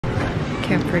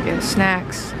Can't forget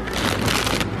snacks.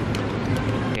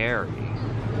 Scary.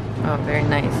 Oh, very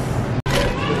nice.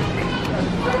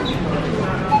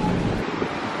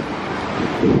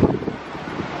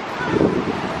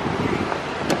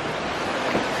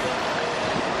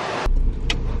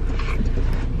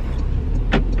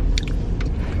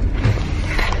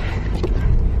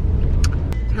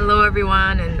 Hello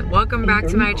everyone and welcome back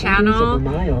to my channel.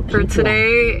 For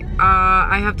today,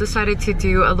 I have decided to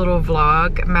do a little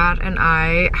vlog. Matt and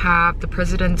I have the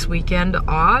President's Weekend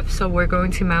off, so we're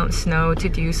going to Mount Snow to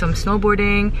do some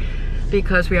snowboarding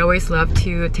because we always love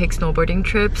to take snowboarding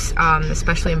trips,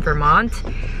 especially in Vermont.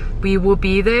 We will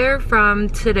be there from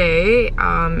today.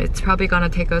 It's probably gonna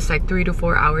take us like 3 to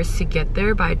 4 hours to get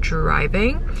there by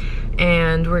driving.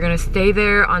 And we're gonna stay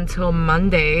there until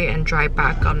Monday and drive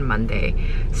back on Monday.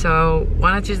 So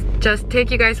why don't you just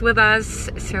take you guys with us?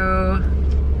 So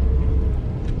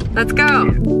let's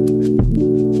go.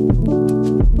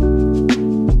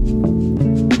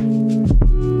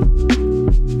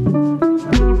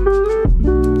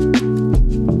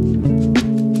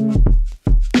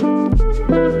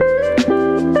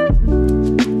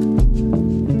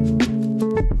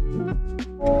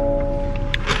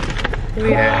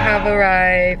 We have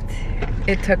arrived.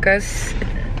 It took us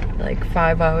like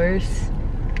 5 hours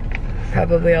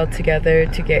probably altogether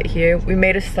to get here. We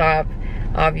made a stop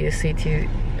obviously to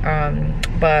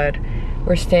but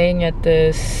we're staying at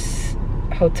this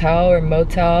hotel or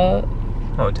motel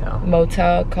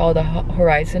called the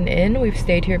Horizon Inn. We've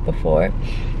stayed here before,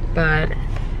 but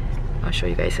I'll show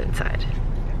you guys inside.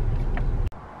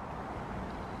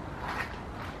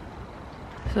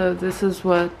 So this is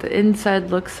what the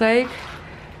inside looks like.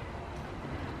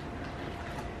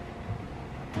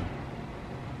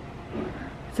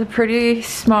 It's a pretty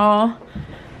small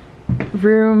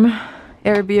room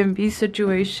Airbnb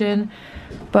situation,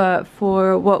 but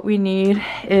for what we need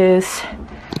is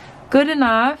good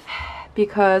enough,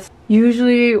 because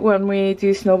usually when we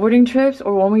do snowboarding trips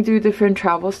or when we do different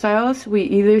travel styles, we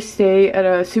either stay at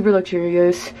a super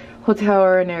luxurious hotel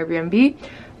or an Airbnb,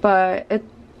 but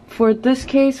for this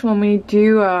case, when we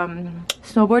do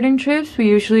snowboarding trips, we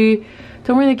usually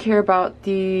don't really care about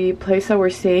the place that we're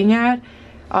staying at,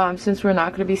 since we're not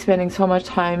going to be spending so much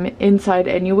time inside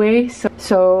anyway.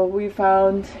 So we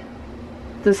found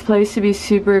this place to be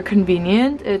super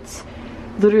convenient. It's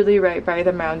literally right by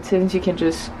the mountains. You can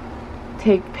just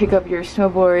pick up your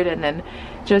snowboard and then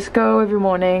just go every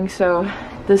morning. So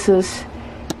this is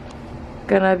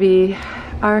gonna be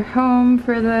our home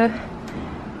for the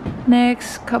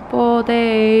next couple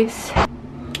days.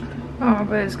 Oh,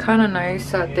 but it's kind of nice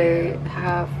that they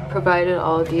have provided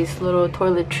all these little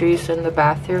toiletries in the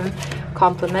bathroom,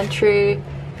 complimentary.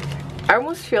 I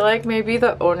almost feel like maybe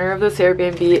the owner of this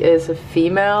Airbnb is a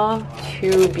female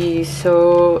to be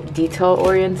so detail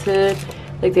oriented.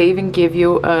 Like they even give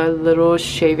you a little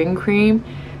shaving cream.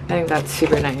 I think that's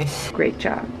super nice. Great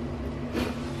job.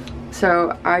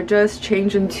 So I just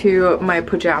changed into my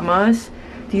pajamas.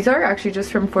 These are actually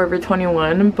just from Forever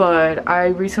 21, but I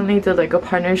recently did like a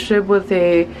partnership with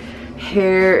a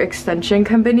hair extension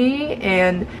company,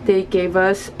 and they gave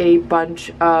us a bunch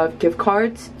of gift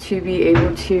cards to be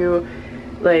able to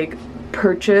like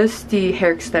purchase the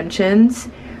hair extensions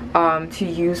to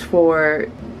use for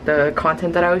the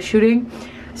content that I was shooting.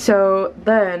 So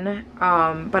then,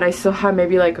 but I still have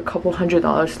maybe like a couple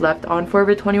 $100 left on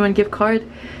Forever 21 gift card.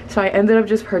 So I ended up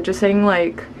just purchasing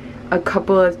like a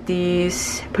couple of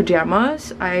these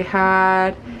pajamas. I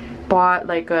had bought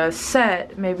like a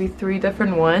set, maybe 3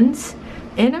 different ones,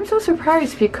 and I'm so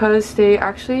surprised because they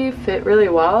actually fit really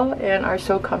well and are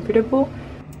so comfortable.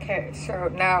 Okay, so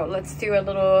now let's do a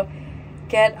little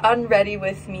get unready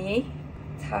with me.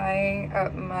 Tying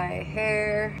up my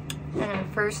hair.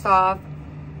 And first off,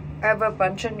 I have a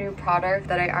bunch of new products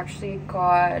that I actually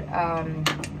got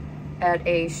at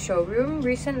a showroom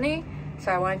recently.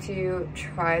 So I wanted to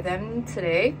try them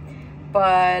today,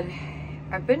 but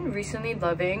I've been recently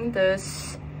loving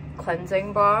this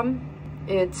cleansing balm.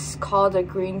 It's called a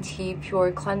Green Tea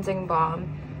Pure Cleansing Balm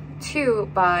 2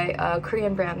 by a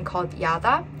Korean brand called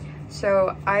Yada.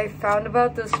 So I found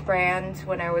about this brand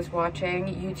when I was watching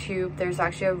YouTube. There's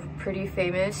actually a pretty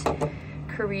famous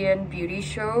Korean beauty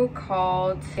show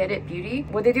called Get It Beauty.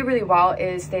 What they do really well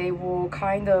is they will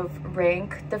kind of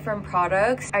rank different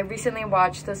products. I recently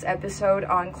watched this episode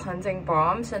on cleansing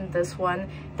balms, and this one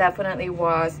definitely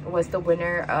was the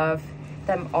winner of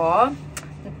them all.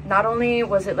 Not only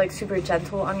was it like super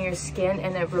gentle on your skin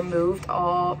and it removed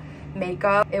all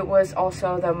makeup, it was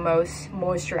also the most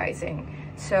moisturizing.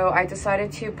 So I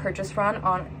decided to purchase one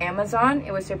on Amazon.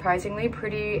 It was surprisingly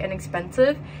pretty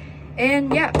inexpensive,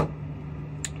 and yeah.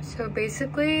 So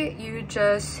basically you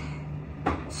just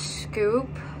scoop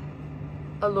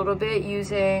a little bit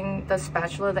using the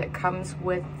spatula that comes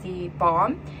with the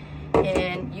balm,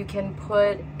 and you can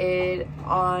put it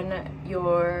on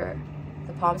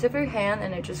the palms of your hand,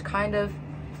 and it just kind of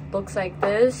looks like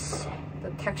this.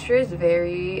 The texture is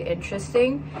very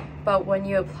interesting, but when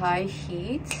you apply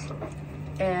heat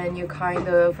and you kind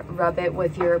of rub it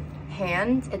with your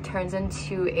hand, it turns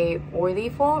into a oily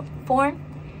form,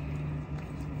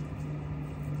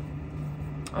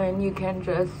 and you can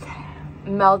just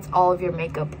melt all of your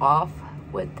makeup off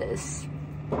with this.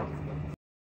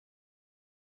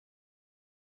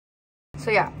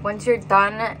 So yeah, once you're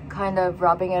done kind of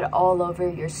rubbing it all over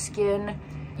your skin,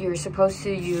 you're supposed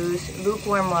to use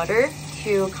lukewarm water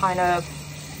to kind of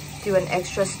do an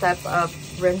extra step of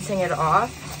rinsing it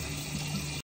off.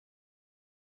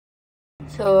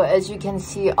 So as you can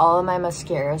see, all of my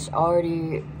mascara is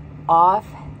already off,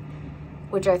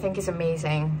 which I think is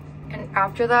amazing. And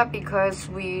after that, because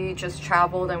we just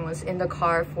traveled and was in the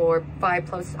car for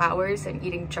 5+ hours and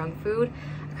eating junk food,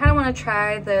 I kind of want to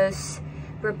try this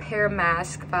repair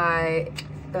mask by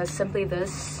Simply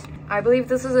This. I believe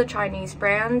this is a Chinese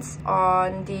brand.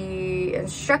 On the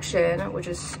instruction, which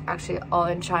is actually all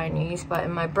in Chinese, but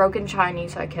in my broken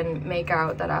Chinese I can make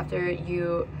out that after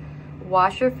you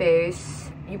wash your face,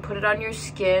 you put it on your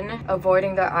skin,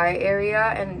 avoiding the eye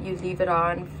area, and you leave it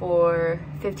on for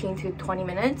 15 to 20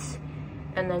 minutes,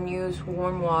 and then use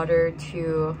warm water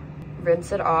to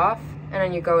rinse it off, and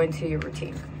then you go into your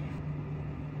routine.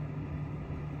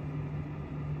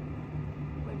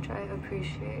 Which I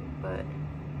appreciate, but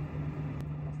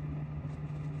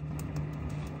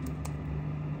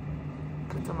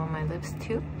put them on my lips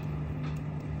too.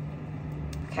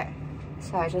 Okay.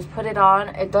 So I just put it on.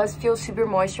 It does feel super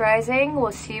moisturizing.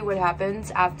 We'll see what happens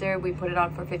after we put it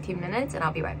on for 15 minutes, and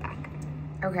I'll be right back.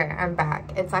 Okay, I'm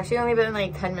back. It's actually only been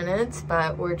like 10 minutes,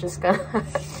 but we're just gonna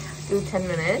do 10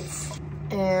 minutes.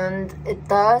 And it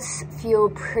does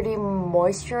feel pretty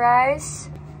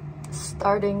moisturized.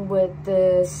 Starting with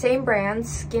the same brand,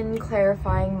 Skin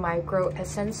Clarifying Micro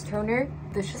Essence Toner.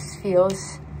 This just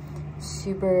feels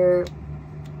super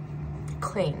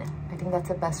clean. I think that's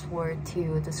the best word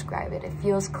to describe it. It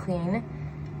feels clean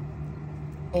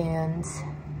and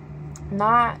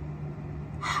not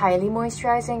highly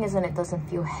moisturizing, as in it doesn't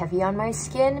feel heavy on my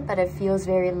skin, but it feels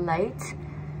very light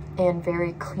and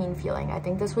very clean feeling. I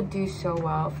think this would do so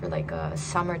well for like a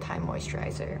summertime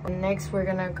moisturizer. Next, we're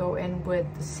gonna go in with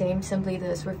the same Simply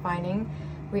This Refining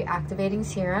Reactivating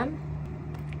Serum.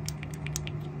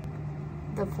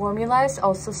 The formula is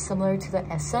also similar to the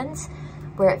essence,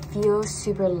 where it feels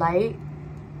super light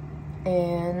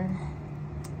and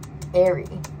airy.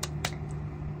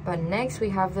 But next we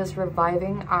have this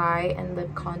Reviving Eye and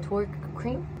Lip Contour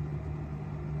Cream.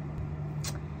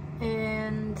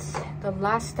 And the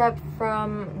last step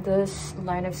from this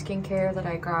line of skincare that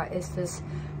I got is this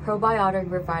Probiotic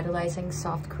Revitalizing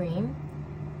Soft Cream.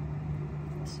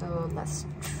 So let's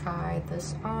try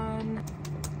this on.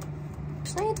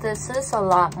 Actually, this is a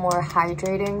lot more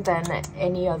hydrating than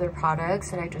any other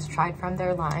products that I just tried from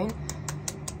their line.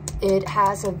 It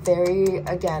has a very,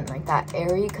 again, like that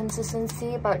airy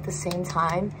consistency, but at the same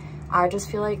time, I just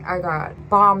feel like I got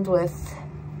bombed with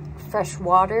fresh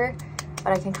water,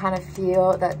 but I can kind of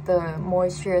feel that the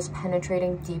moisture is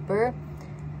penetrating deeper.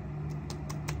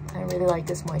 I really like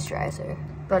this moisturizer.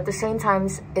 But at the same time,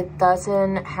 it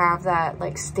doesn't have that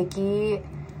like sticky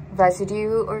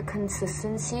residue or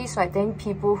consistency, so I think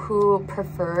people who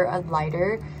prefer a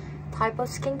lighter type of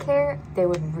skincare, they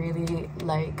would really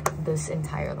like this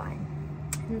entire line.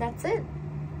 And that's it.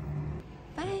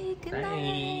 Bye. Good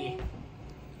night.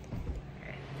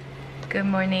 Good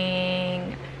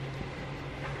morning.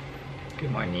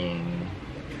 Good morning.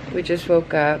 We just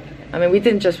woke up. I mean, we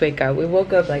didn't just wake up. We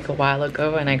woke up like a while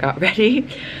ago and I got ready.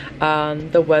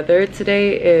 The weather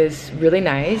today is really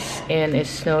nice and it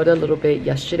snowed a little bit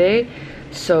yesterday.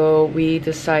 So we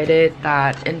decided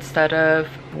that instead of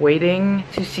waiting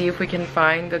to see if we can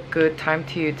find a good time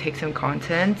to take some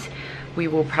content, we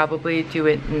will probably do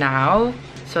it now,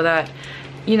 so that,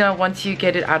 you know, once you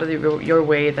get it out of your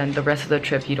way, then the rest of the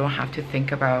trip you don't have to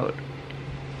think about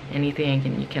anything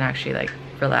and you can actually like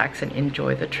relax and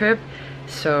enjoy the trip.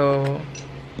 So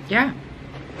yeah,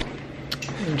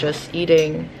 I'm just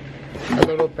eating a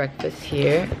little breakfast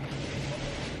here.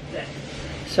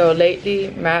 So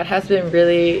lately, Matt has been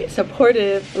really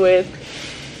supportive with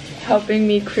helping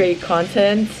me create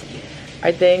content.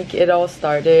 I think it all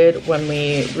started when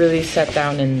we really sat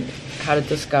down and had a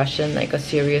discussion, like a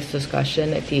serious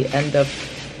discussion at the end of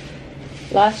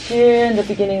last year and the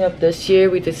beginning of this year.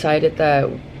 We decided that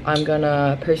I'm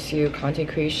gonna pursue content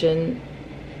creation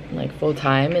like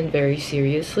full-time and very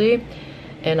seriously,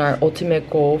 and our ultimate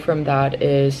goal from that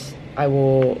is I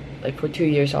will, like, for 2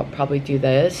 years I'll probably do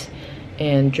this,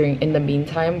 and in the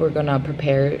meantime we're gonna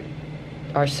prepare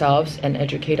ourselves and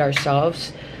educate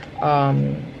ourselves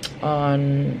on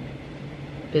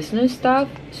business stuff,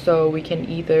 so we can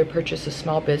either purchase a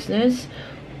small business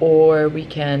or we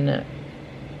can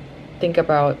think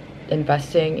about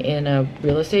investing in a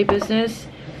real estate business.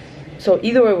 So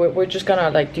either way, we're just gonna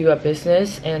like do a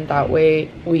business, and that way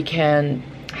we can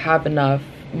have enough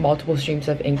multiple streams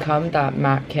of income that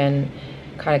Matt can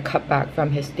kind of cut back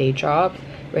from his day job.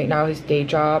 Right now his day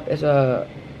job as a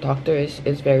doctor is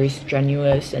very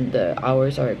strenuous and the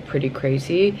hours are pretty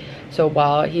crazy. So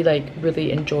while he like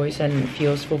really enjoys and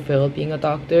feels fulfilled being a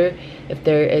doctor, if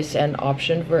there is an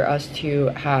option for us to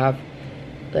have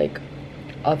like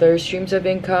other streams of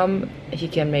income, he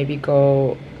can maybe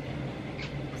go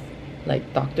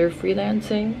like doctor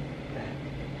freelancing,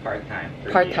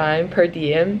 part-time per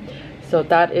diem. So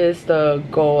that is the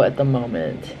goal at the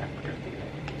moment.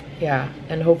 Yeah,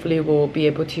 and hopefully we'll be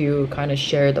able to kind of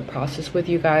share the process with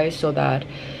you guys, so that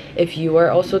if you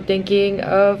are also thinking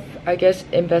of, I guess,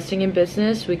 investing in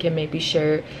business, we can maybe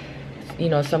share, you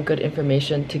know, some good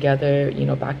information together, you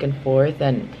know, back and forth,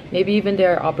 and maybe even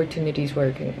there are opportunities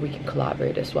where we can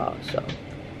collaborate as well. So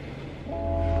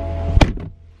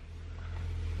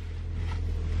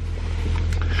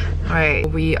alright,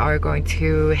 we are going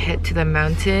to head to the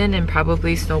mountain and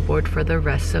probably snowboard for the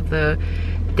rest of the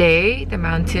day. The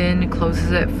mountain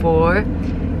closes at 4,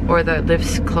 or the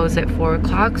lifts close at 4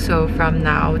 o'clock, so from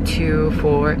now to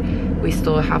 4 we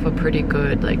still have a pretty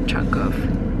good like chunk of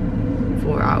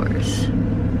 4 hours.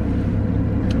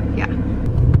 Yeah.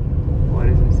 What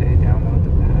does it say? Download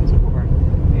the passport.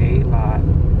 A lot.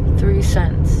 3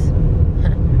 cents.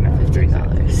 No,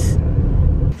 $15.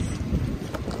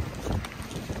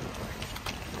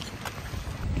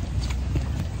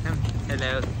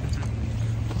 Hello.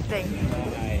 Thank you.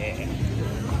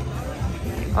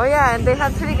 Oh yeah, and they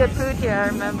have pretty good food here, I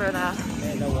remember that.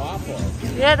 And the waffles.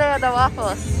 Yeah, they have the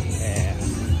waffles. Yeah.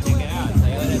 Check it out. It's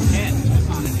like out of 10.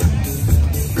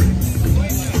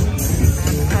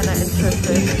 I'm kind of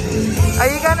interested. Are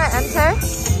you gonna enter?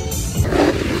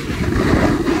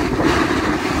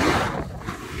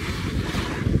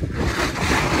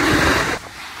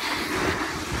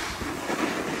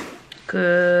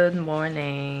 Good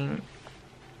morning.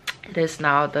 It is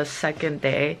now the second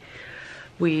day.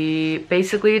 We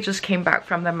basically just came back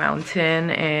from the mountain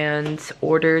and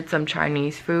ordered some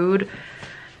Chinese food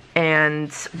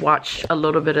and watched a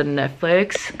little bit of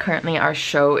Netflix. Currently our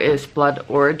show is Blood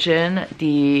Origin,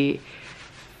 the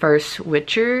first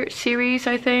Witcher series,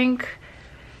 I think,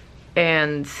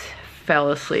 and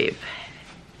fell asleep.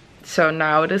 So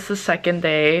now it is the second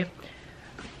day.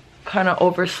 Kind of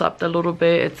overslept a little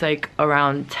bit. It's like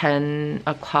around 10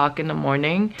 o'clock in the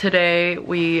morning. Today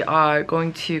we are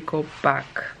going to go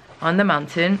back on the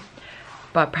mountain,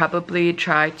 but probably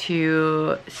try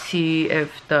to see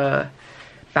if the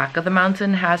back of the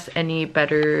mountain has any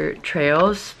better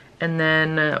trails. And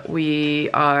then we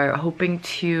are hoping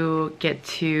to get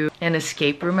to an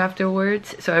escape room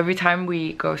afterwards. So every time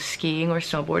we go skiing or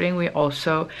snowboarding, we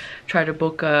also try to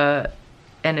book an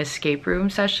escape room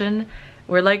session.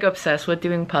 We're like obsessed with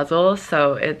doing puzzles,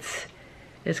 so it's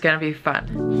gonna be fun.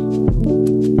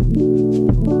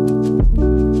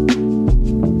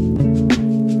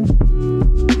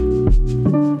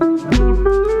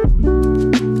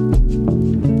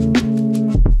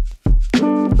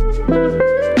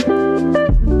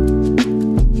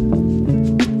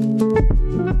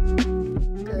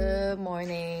 Good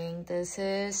morning. This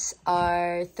is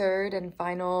our third and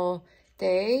final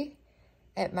day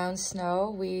at Mount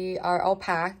Snow. We are all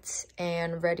packed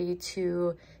and ready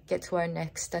to get to our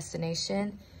next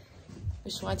destination.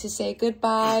 We just want to say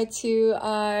goodbye to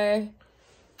our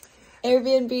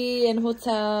Airbnb and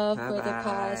hotel for the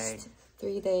past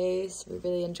 3 days. We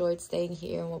really enjoyed staying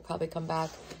here and we'll probably come back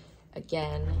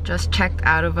again. Just checked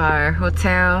out of our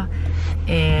hotel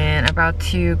and about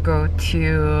to go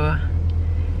to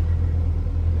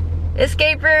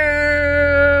escape room!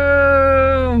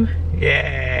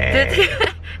 Yeah.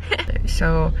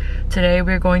 So today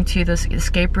we're going to this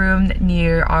escape room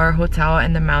near our hotel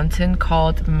in the mountain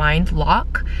called Mind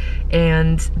Lock,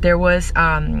 and there was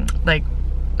like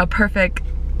a perfect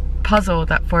puzzle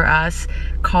that for us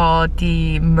called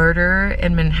the Murder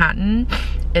in Manhattan,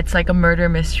 it's like a murder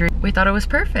mystery. We thought it was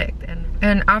perfect.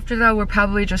 And after that, we're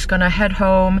probably just gonna head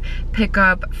home, pick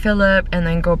up Philip, and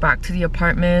then go back to the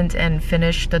apartment and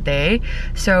finish the day.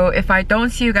 So if I don't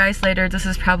see you guys later, this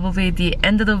is probably the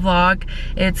end of the vlog.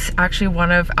 It's actually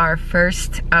one of our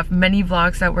first of many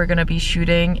vlogs that we're gonna be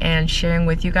shooting and sharing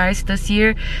with you guys this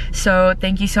year. So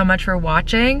thank you so much for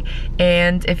watching.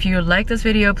 And if you like this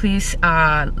video, please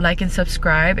like and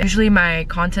subscribe. Usually my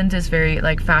content is very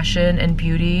like fashion and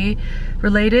beauty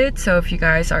related, so if you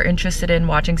guys are interested in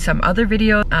watching some other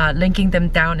videos, linking them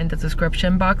down in the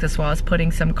description box, as well as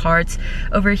putting some cards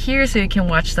over here so you can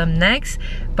watch them next.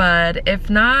 But if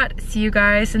not, see you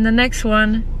guys in the next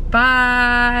one.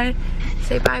 Bye.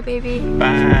 Say bye, baby.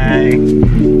 Bye.